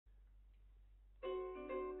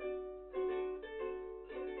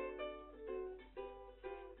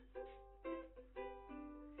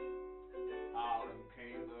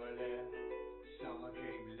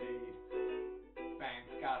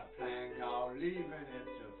leaving at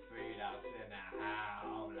your feet. I said, now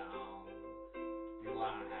how long do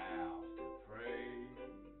I have to pray?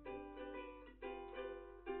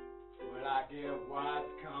 Will I get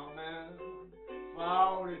what's coming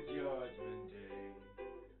for the judgment day?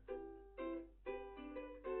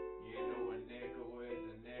 You know a nickel is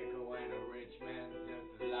a nickel and a rich man's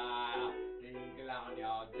just a liar. The eagle on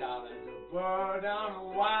your dollar's a bird on a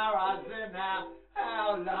wire. I said, now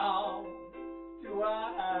how long do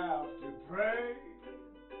I have to pray?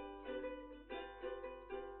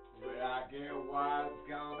 Will I get what's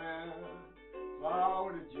coming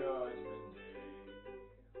for the judgment day?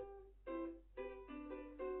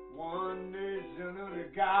 One nation under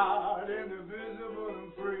God, indivisible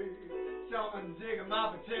and free. Someone's digging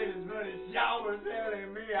my potatoes, but it sure was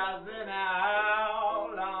telling me. I said, now how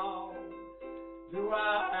long do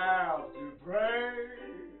I have to pray?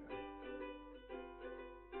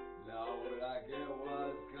 Lord, will I get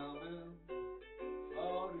what's coming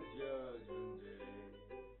for the judgment day?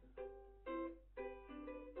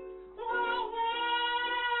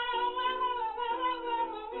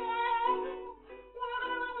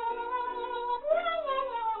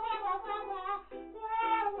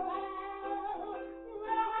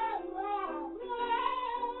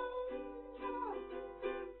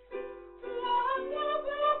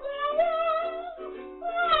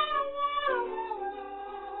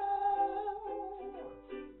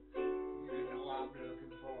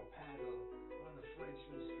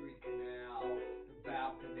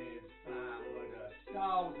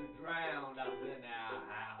 Stars are drowned. I said, now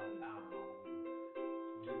how long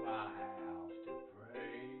do I have to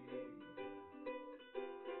pray?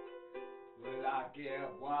 Will I get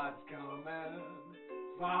what's coming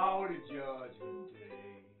for the judgment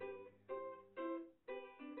day?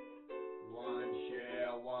 One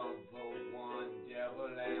share, one vote, one devil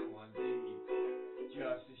and one thief.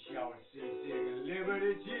 Just a short seasick and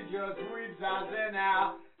liberty, she just weeps. I said,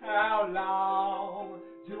 now how long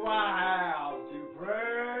do I have to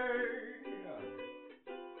pray?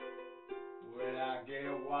 Will I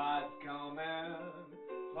get what's coming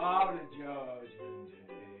for the judgment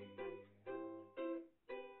day?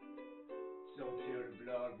 So till the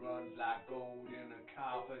blood runs like gold in the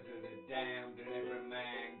coffers of the damned, and every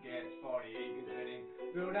man gets 40 acres in him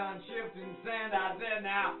built on shifting sand. I said,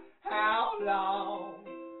 now how long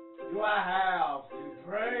do I have to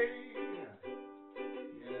pray?